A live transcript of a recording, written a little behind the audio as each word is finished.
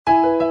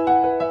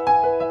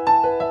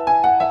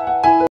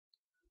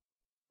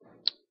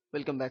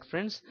Welcome back,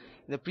 friends.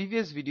 In the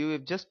previous video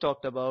we've just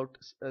talked about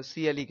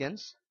C.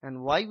 elegans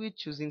and why we're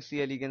choosing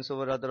C. elegans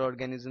over other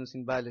organisms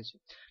in biology.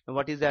 Now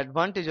what is the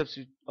advantage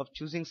of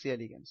choosing C.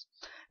 elegans?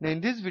 Now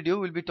in this video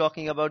we'll be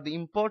talking about the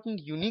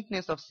important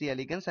uniqueness of C.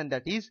 elegans, and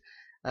that is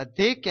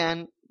they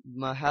can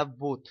have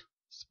both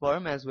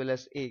sperm as well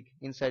as egg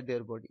inside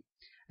their body,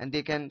 and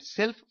they can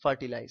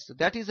self-fertilize. So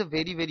that is a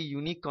very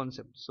unique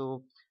concept.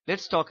 So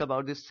let's talk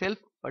about this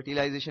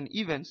self-fertilization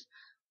events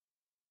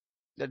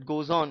that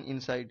goes on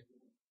inside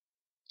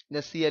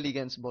the C.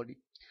 elegans body.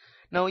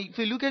 Now if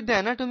we look at the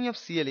anatomy of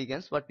C.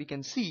 elegans, what we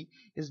can see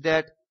is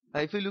that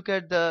if we look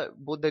at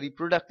both the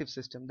reproductive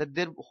system, that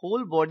their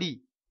whole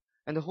body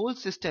and the whole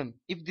system,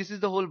 if this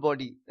is the whole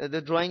body, the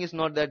drawing is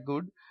not that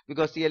good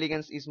because C.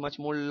 elegans is much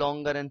more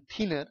longer and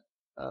thinner.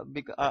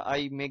 Because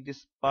I make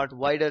this part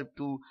wider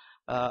to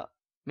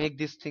make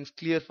these things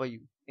clear for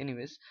you.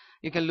 Anyways,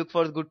 you can look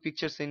for good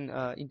pictures in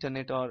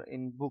internet or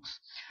in books.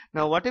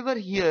 Now whatever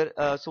here,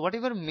 so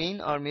whatever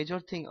main or major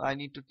thing I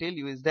need to tell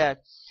you is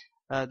that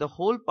the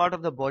whole part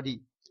of the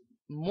body,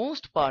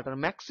 most part or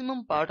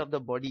maximum part of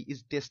the body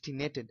is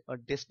destined or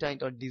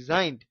destined or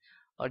designed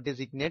or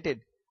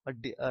designated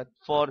or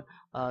for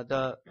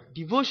the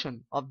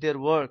devotion of their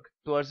work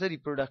towards the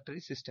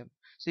reproductory system.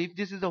 So if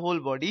this is the whole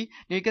body,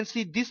 now you can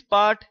see this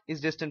part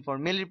is destined for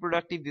male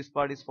reproductive, this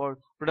part is for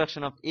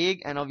production of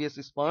egg and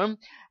obviously sperm,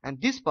 and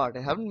this part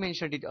I haven't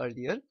mentioned it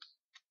earlier.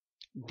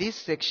 This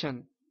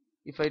section,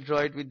 if I draw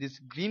it with this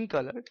green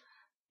color,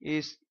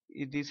 this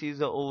is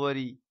the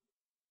ovary.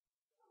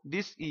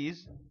 This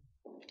is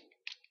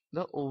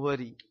the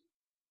ovary,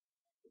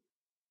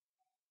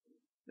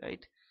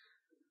 right?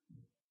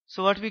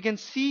 So what we can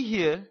see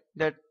here,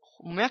 that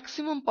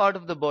maximum part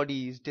of the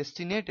body is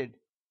destined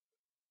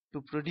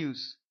to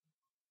produce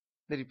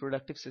the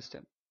reproductive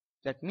system.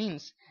 That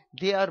means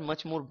they are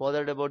much more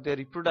bothered about their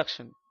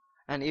reproduction.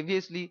 And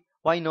obviously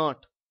why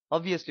not?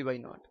 Obviously why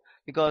not?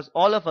 Because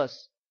all of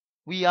us,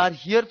 we are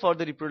here for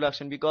the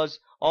reproduction, because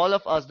all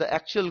of us, the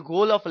actual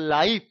goal of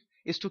life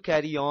is to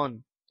carry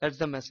on. That's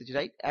the message,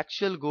 right?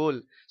 Actual goal.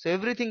 So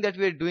everything that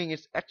we are doing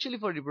is actually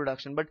for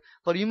reproduction. But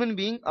for human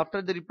being,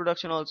 after the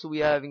reproduction also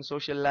we are having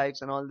social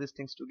lives and all these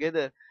things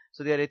together.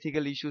 So there are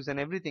ethical issues and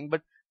everything.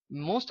 But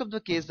most of the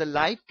case, the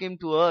life came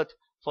to earth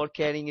for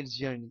carrying its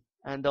journey.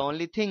 And the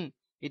only thing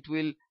it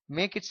will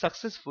make it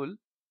successful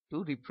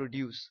to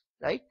reproduce,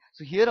 right?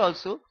 So here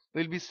also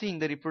we'll be seeing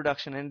the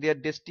reproduction, and they are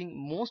destined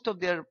most of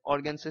their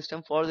organ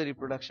system for the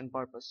reproduction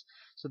purpose.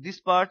 So this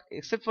part,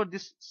 except for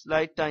this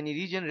slight tiny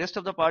region, rest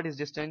of the part is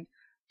destined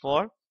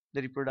for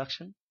the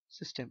reproduction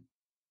system.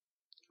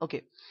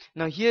 Okay,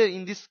 now here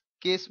in this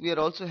case we are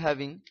also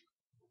having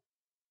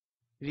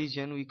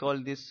region, we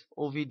call this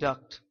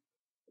oviduct.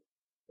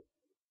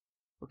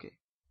 Okay,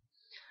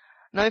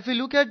 now if we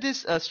look at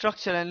this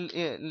structure and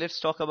let's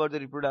talk about the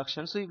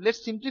reproduction. So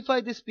let's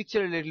simplify this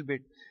picture a little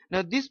bit.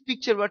 Now this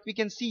picture, what we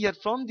can see here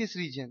from this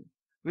region,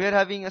 we are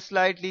having a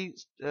slightly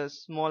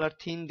smaller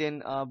thin,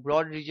 then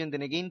broad region,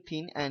 then again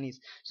thin and is.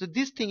 So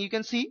this thing you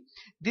can see,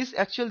 this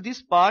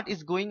part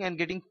is going and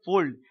getting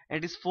folded,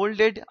 and it is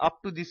folded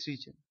up to this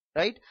region,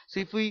 right?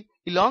 So if we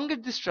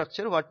elongate this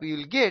structure, what we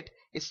will get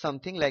is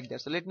something like that.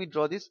 So let me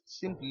draw this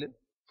simply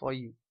for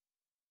you.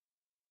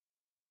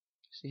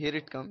 So here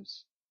it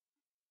comes.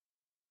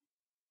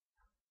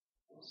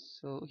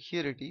 So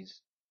here it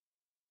is,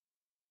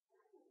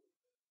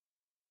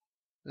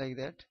 like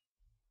that.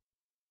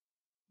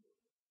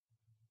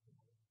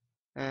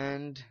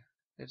 And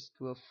let's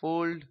do a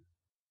fold.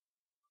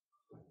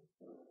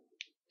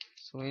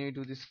 So when we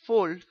do this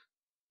fold,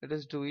 let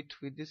us do it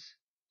with this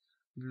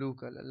blue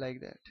color,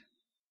 like that,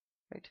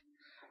 right?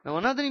 Now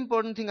another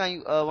important thing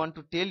I want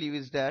to tell you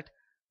is that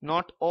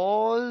not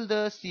all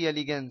the C.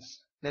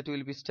 elegans that we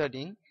will be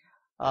studying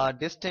are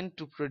destined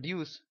to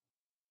produce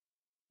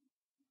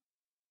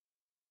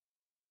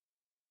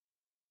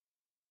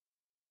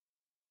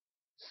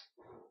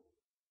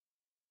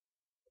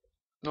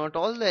not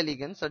all the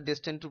elegans are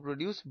destined to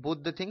produce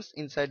both the things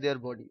inside their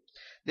body.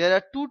 There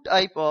are two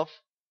types of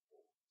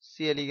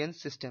C.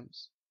 elegans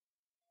systems.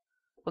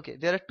 Okay,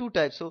 there are two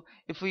types. So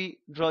if we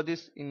draw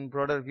this in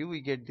broader view,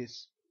 we get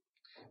this.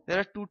 There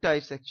are two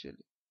types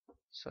actually.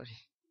 Sorry,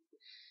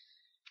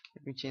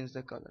 let me change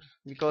the color,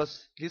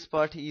 because this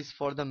part is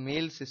for the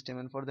male system,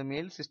 and for the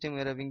male system we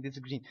are having this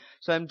green.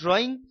 So I'm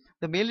drawing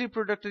the male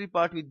reproductory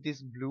part with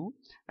this blue,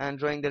 and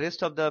drawing the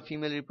rest of the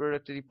female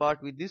reproductory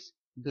part with this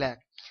black.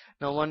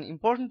 Now one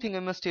important thing I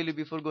must tell you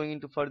before going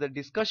into further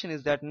discussion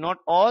is that not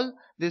all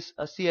these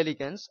C.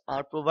 elegans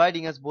are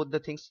providing us both the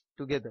things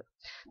together.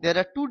 There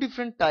are two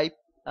different types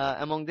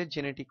among the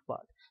genetic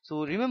part.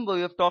 So remember,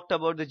 we have talked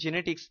about the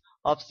genetics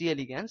of C.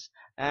 elegans,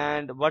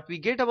 and what we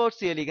get about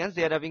C. elegans,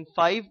 they are having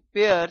 5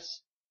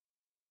 pairs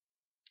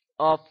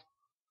of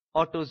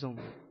autosome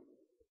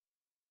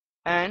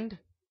and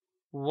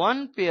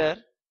 1 pair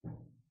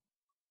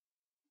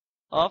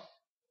of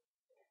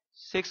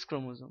sex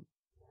chromosome.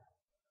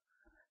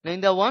 Now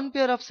in the 1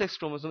 pair of sex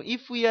chromosome,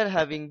 if we are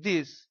having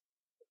this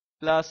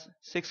plus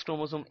 6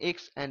 chromosome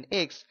X and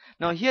X.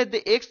 Now here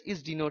the X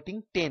is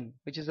denoting 10,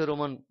 which is a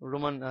Roman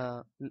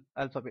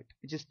alphabet,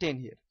 which is 10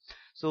 here.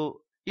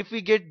 So if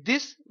we get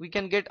this, we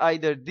can get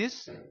either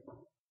this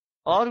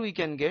or we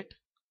can get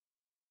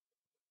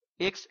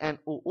X and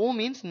O. O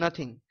means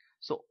nothing.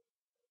 So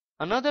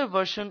another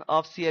version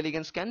of C.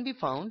 elegans can be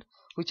found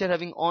which are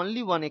having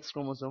only one X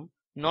chromosome,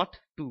 not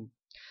two.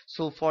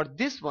 So for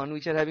this one,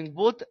 which are having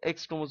both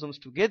X chromosomes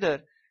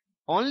together,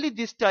 only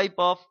this type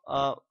of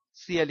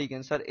C.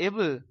 elegans are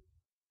able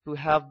to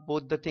have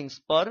both the things,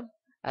 sperm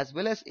as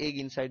well as egg,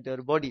 inside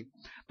their body.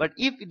 But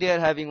if they are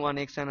having one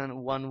X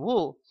and one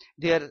O,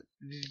 they are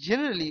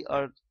generally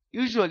or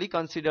usually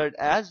considered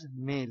as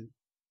male.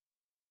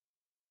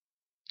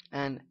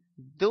 And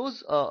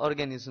those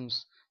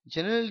organisms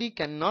generally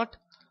cannot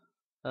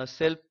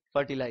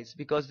self-fertilize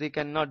because they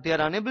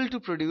are unable to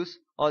produce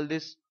all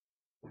these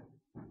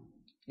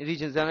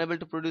regions, they are unable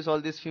to produce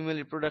all this female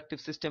reproductive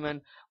system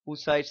and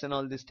oocytes and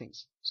all these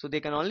things. So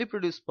they can only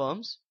produce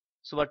sperms.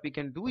 So what we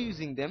can do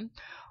using them,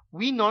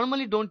 we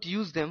normally don't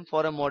use them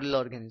for a model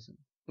organism.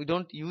 We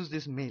don't use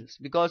these males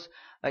because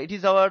it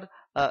is our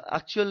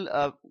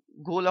actual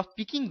goal of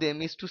picking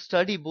them is to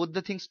study both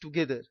the things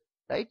together,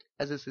 right,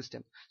 as a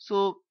system.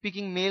 So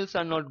picking males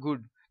are not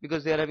good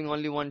because they are having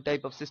only one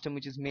type of system,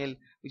 which is male,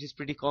 which is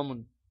pretty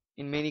common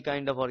in many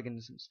kind of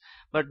organisms.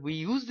 But we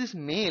use these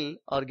male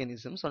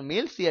organisms or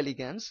male C.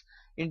 elegans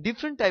in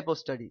different type of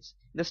studies,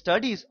 the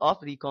studies of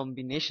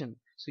recombination.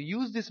 So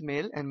use this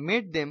male and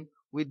mate them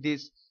with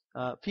these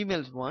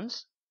female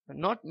ones,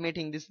 not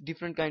mating this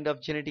different kind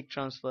of genetic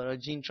transfer or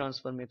gene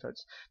transfer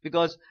methods,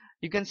 because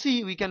you can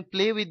see we can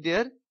play with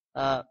their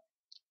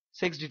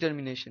sex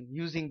determination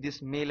using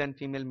this male and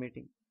female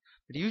mating.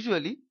 But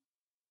usually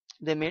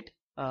they mate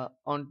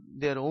on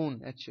their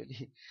own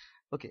actually.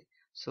 Okay,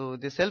 so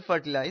they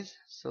self-fertilize.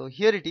 So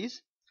here it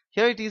is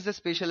the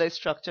specialized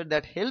structure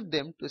that help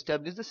them to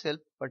establish the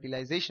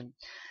self-fertilization.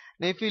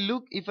 Now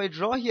if I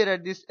draw here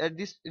at this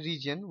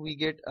region, we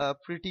get a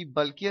pretty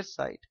bulkier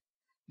site.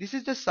 This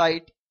is the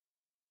site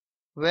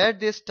where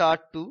they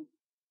start to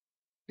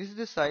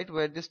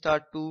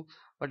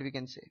what we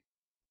can say,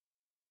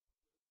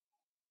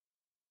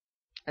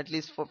 at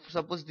least for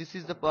suppose this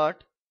is the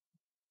part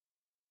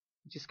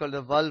which is called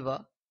the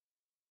vulva,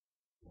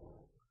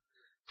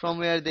 from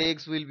where the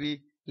eggs will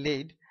be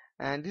laid,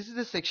 and this is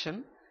the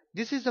section,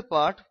 this is the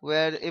part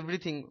where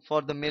everything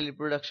for the male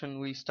reproduction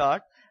will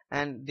start,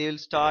 and they will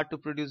start to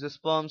produce the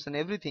sperms and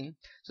everything.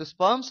 So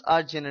sperms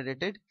are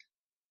generated.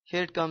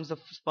 Here it comes the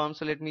sperm.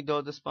 So let me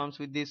draw the sperms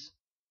with these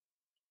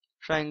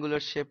triangular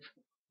shaped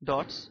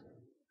dots.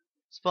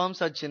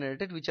 Sperms are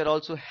generated, which are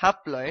also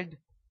haploid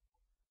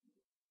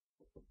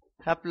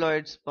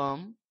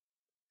sperm,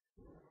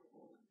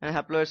 and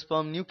haploid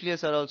sperm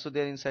nucleus are also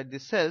there inside the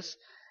cells.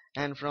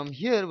 And from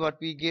here what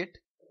we get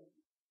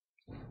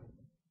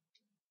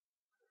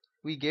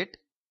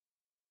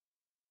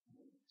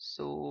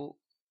so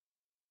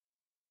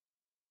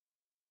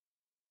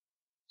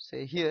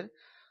say here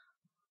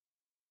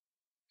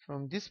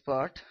from this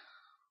part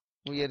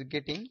we are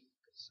getting,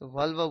 so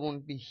vulva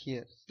won't be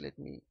here, so let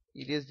me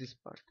erase this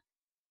part.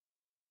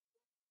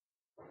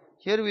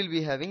 Here we'll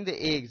be having the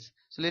eggs.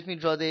 So let me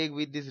draw the egg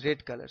with this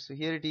red color. So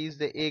here it is,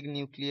 the egg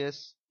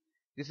nucleus.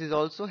 This is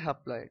also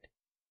haploid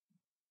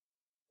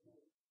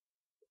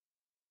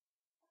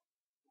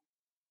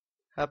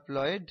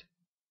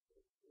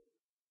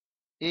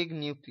egg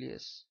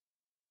nucleus.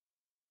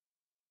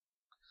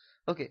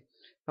 Okay,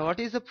 now what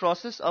is the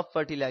process of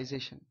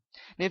fertilization?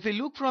 Now if we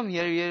look from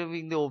here, we are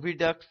having the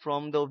oviduct.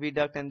 From the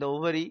oviduct and the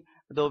ovary,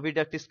 the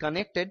oviduct is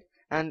connected,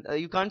 and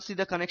you can't see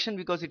the connection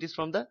because it is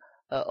from the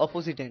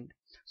opposite end.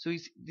 So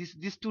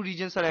these two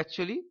regions are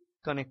actually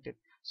connected.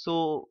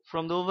 So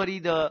from the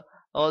ovary,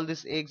 all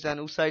these eggs and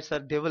oocytes are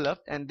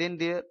developed, and then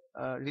they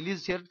are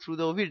released here through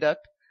the oviduct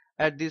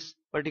at this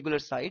particular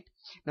site.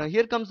 Now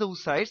here comes the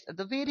oocytes at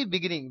the very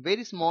beginning,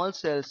 very small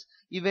cells.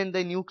 Even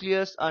the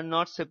nucleus are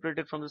not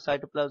separated from the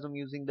cytoplasm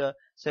using the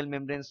cell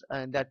membranes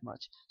that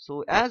much.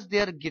 So as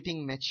they are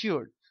getting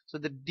matured, so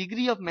the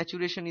degree of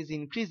maturation is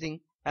increasing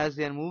as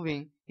they are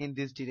moving in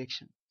this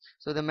direction.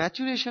 So the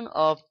maturation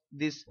of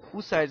these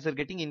oocytes are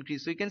getting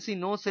increased. So you can see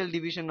no cell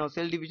division. Now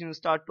cell division will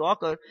start to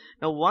occur.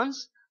 Now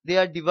once they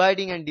are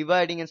dividing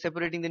and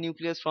separating the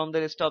nucleus from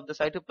the rest of the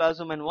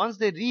cytoplasm, and once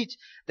they reach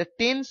the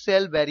 10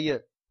 cell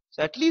barrier,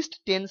 so at least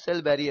 10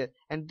 cell barrier,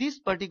 and this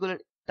particular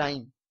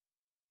time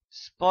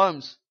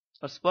sperms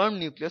or sperm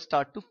nucleus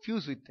start to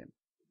fuse with them.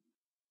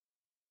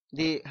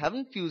 They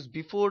haven't fused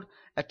before,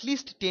 at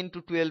least 10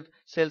 to 12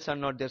 cells are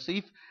not there. So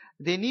if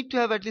they need to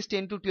have at least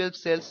 10 to 12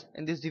 cells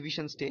in this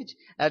division stage,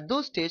 at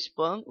those stage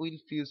sperm will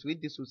fuse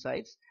with these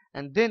oocytes,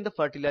 and then the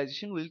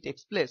fertilization will take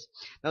place.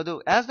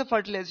 Now as the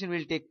fertilization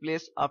will take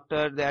place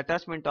after the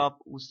attachment of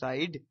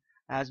oocyte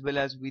as well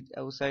as with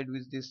oocyte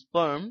with this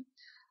sperm,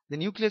 the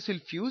nucleus will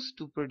fuse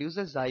to produce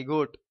a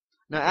zygote.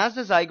 Now as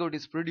the zygote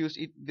is produced,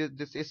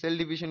 this cell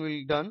division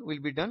will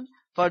be done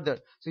further.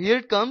 So here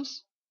it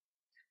comes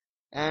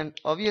And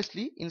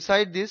obviously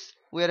inside this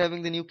we are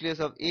having the nucleus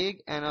of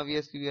egg, and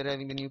obviously we are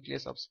having the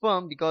nucleus of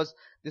sperm, because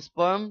the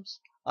sperms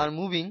are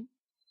moving,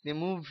 they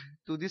move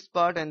to this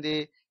part and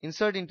they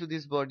insert into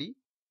this body,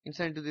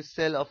 insert into this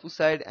cell of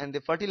oocyte, and they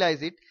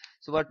fertilize it.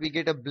 So what we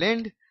get a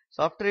blend,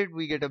 so after it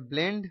we get a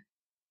blend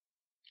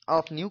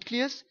of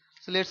nucleus.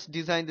 So let's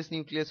design this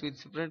nucleus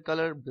with different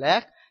color,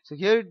 black. So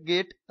here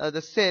get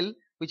the cell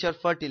which are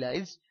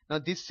fertilized. Now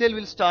this cell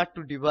will start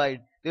to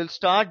divide, they will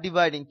start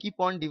dividing, keep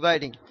on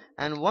dividing,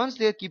 and once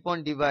they keep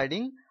on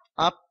dividing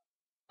up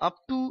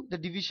to the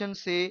division,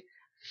 say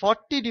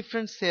 40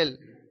 different cell.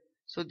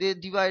 So they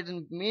divide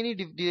in many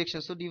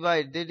directions. So they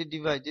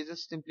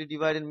just simply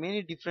divide in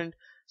many different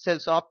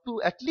cells, so up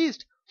to at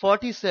least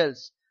 40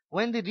 cells.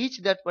 When they reach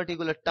that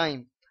particular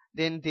time,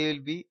 then they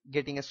will be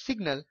getting a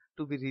signal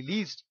to be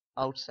released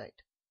outside.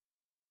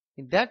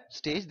 In that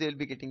stage they will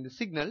be getting the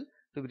signal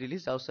to be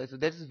released outside. So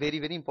that is very,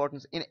 very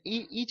important. In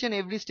each and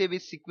every step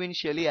is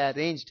sequentially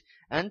arranged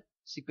and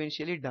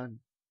sequentially done,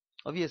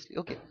 obviously.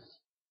 Okay,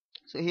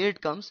 so here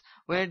it comes.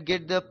 When it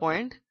get the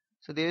point,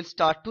 so they will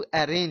start to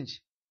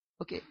arrange.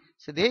 Okay,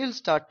 so they will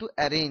start to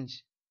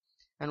arrange,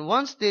 and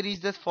once they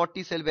reach the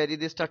 40 cell barrier,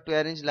 they start to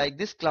arrange like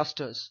this,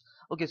 clusters.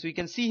 Okay, so you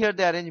can see here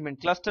the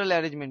arrangement, clusteral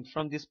arrangement.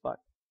 From this part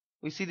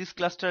we see this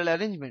clusteral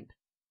arrangement.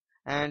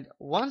 And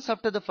once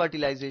after the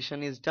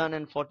fertilization is done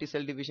and 40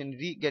 cell division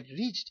get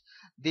reached,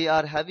 they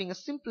are having a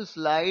simple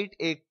slight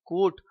egg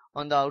coat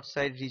on the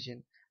outside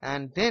region,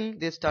 and then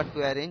they start to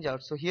arrange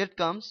out. So here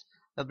comes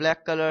the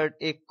black colored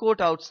egg coat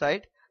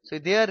outside. So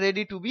they are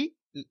ready to be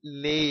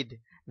laid.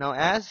 Now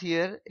as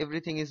here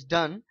everything is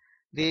done,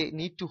 they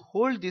need to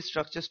hold these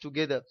structures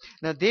together.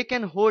 Now they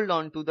can hold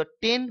on to the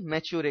 10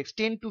 mature eggs,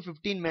 10 to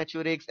 15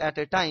 mature eggs at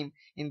a time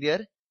in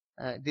their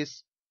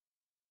this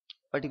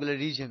particular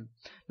region.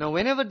 Now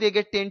whenever they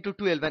get 10 to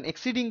 12 and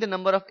exceeding the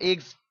number of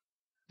eggs,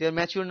 their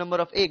mature number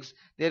of eggs,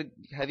 they are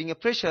having a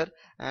pressure,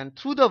 and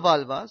through the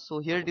vulva. So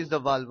here it is the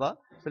vulva.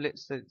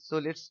 So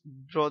let's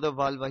draw the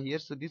vulva here.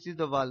 So this is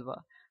the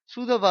vulva.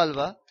 Through the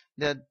vulva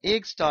the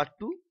eggs start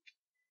to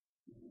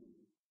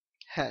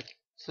hatch.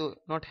 So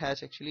not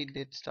hatch, actually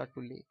they start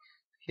to lay.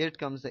 Here it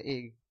comes the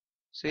egg.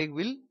 So egg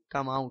will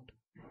come out.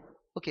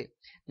 Okay,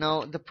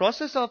 now the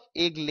process of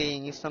egg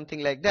laying is something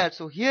like that.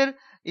 So here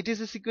it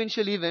is a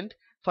sequential event.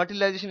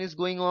 Fertilization is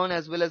going on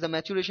as well as the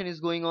maturation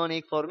is going on,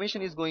 egg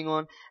formation is going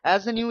on.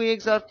 As the new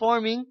eggs are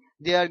forming,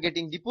 they are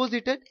getting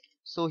deposited.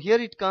 So here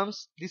it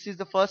comes. This is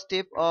the first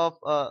step of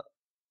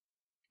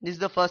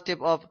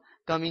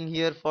coming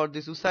here for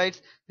these oocytes.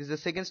 This is the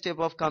second step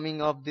of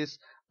coming of this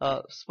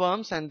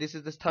sperms, and this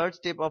is the third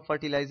step of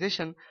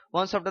fertilization.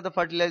 Once after the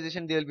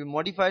fertilization they will be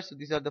modified. So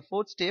these are the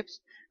 4 steps,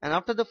 and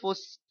after the 4th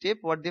step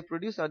what they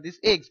produce are these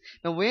eggs.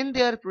 Now when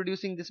they are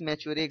producing this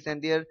mature eggs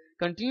and they are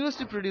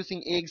continuously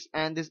producing eggs,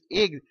 and this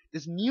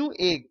new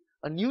egg,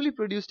 a newly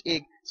produced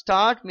egg,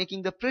 start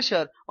making the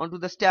pressure onto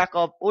the stack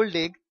of old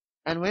egg,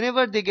 and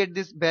whenever they get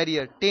this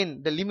barrier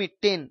 10, the limit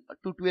 10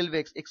 to 12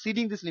 eggs,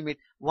 exceeding this limit,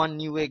 one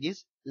new egg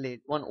is laid,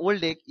 one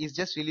old egg is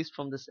just released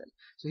from the cell.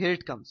 So here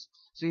it comes.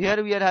 So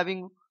here we are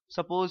having,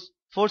 suppose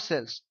 4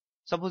 cells.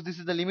 Suppose this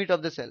is the limit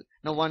of the cell.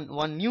 Now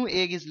one new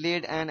egg is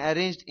laid and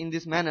arranged in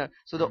this manner,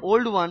 so the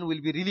old one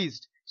will be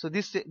released. So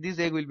this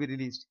egg will be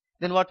released.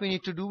 Then what we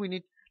need to do, we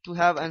need to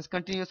have a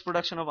continuous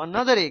production of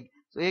another egg.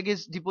 So egg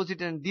is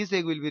deposited and this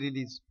egg will be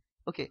released.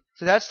 Okay,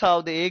 so that's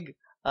how the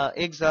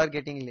eggs are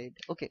getting laid.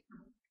 Okay,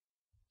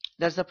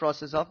 that's the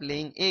process of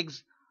laying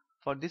eggs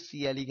for this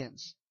C.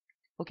 elegans.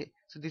 Okay,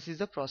 so this is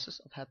the process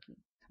of happening.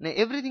 Now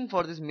everything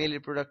for this male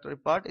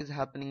reproductory part is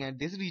happening at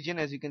this region.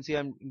 As you can see,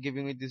 I'm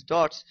giving with these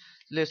dots.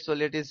 Let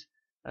us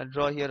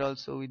draw here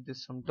also with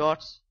this some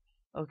dots.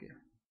 Okay,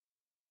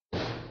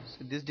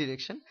 so this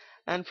direction,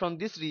 and from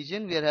this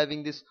region we are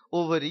having this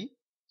ovary.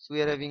 So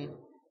we are having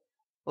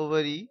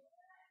ovary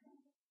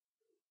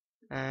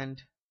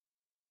and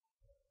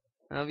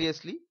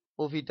obviously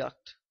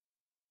oviduct,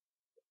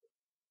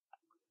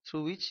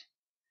 through which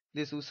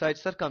these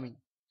oocytes are coming.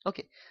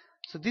 Okay,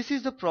 so this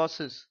is the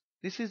process.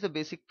 This is the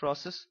basic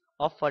process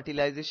of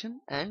fertilization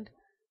and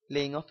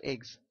laying of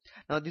eggs.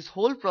 Now this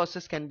whole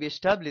process can be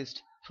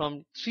established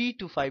from 3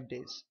 to 5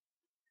 days.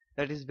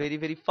 That is very,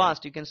 very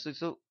fast. You can see,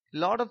 so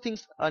lot of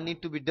things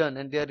need to be done,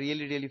 and they are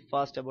really, really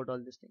fast about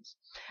all these things.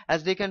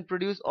 As they can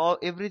produce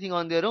everything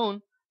on their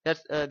own,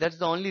 that's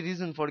the only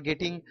reason for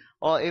getting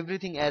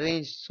everything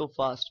arranged so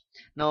fast.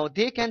 Now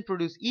they can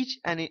produce, each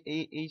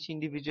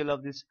individual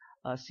of this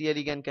C.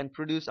 elegans can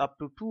produce up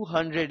to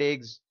 200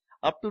 eggs,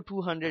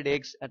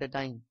 at a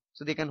time.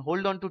 So they can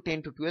hold on to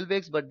 10 to 12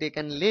 eggs, but they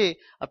can lay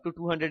up to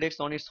 200 eggs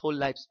on its whole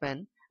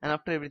lifespan, and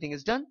after everything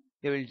is done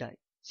they will die.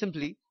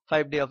 Simply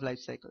 5 day of life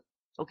cycle.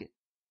 Okay,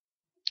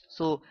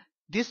 so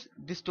this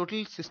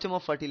total system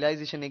of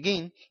fertilization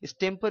again is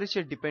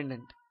temperature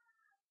dependent.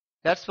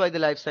 That's why the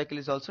life cycle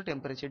is also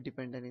temperature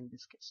dependent in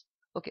this case.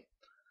 Okay,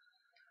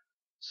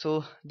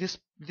 so this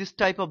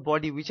type of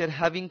body which are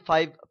having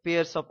 5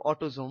 pairs of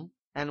autosome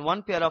and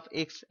 1 pair of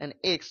X and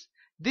X,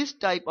 this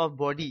type of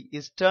body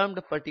is termed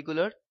a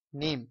particular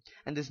name,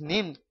 and this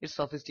name is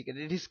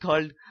sophisticated. It is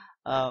called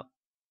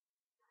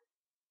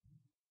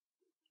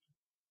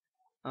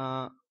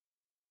uh,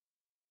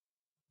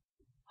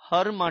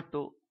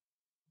 hermato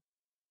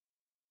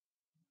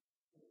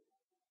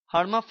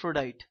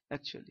hermaphrodite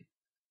actually.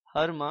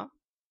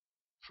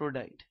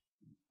 Hermaphrodite.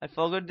 I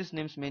forgot these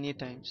names many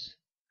times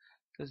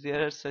because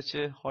there are such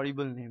a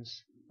horrible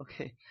names.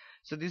 Okay,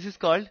 so this is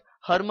called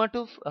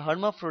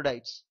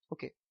hermaphrodites.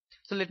 Okay,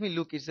 so let me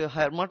look. It's a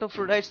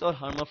hermaphrodites or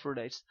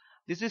hermaphrodites.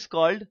 This is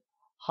called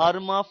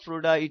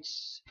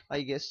hermaphrodites,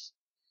 I guess.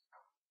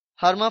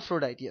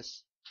 Hermaphrodite,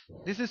 yes.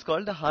 This is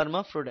called the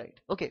hermaphrodite.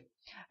 Okay,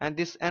 and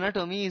this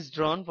anatomy is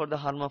drawn for the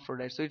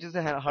hermaphrodite. So it is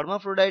a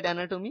hermaphrodite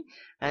anatomy,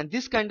 and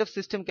this kind of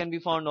system can be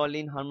found only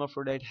in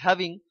hermaphrodite,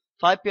 having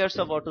 5 pairs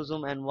of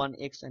autosome and one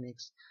X and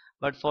X.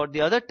 But for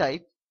the other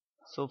type,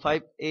 so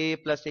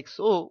 5A plus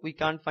XO, we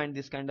can't find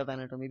this kind of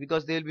anatomy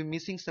because they will be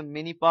missing some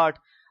many part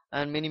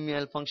and many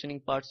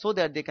malfunctioning parts, so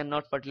that they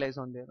cannot fertilize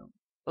on their own.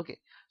 Okay,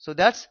 so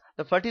that's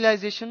the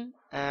fertilization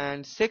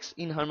and sex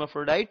in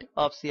hermaphrodite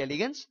of C.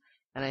 elegans,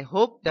 and I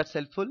hope that's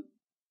helpful.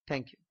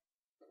 Thank you.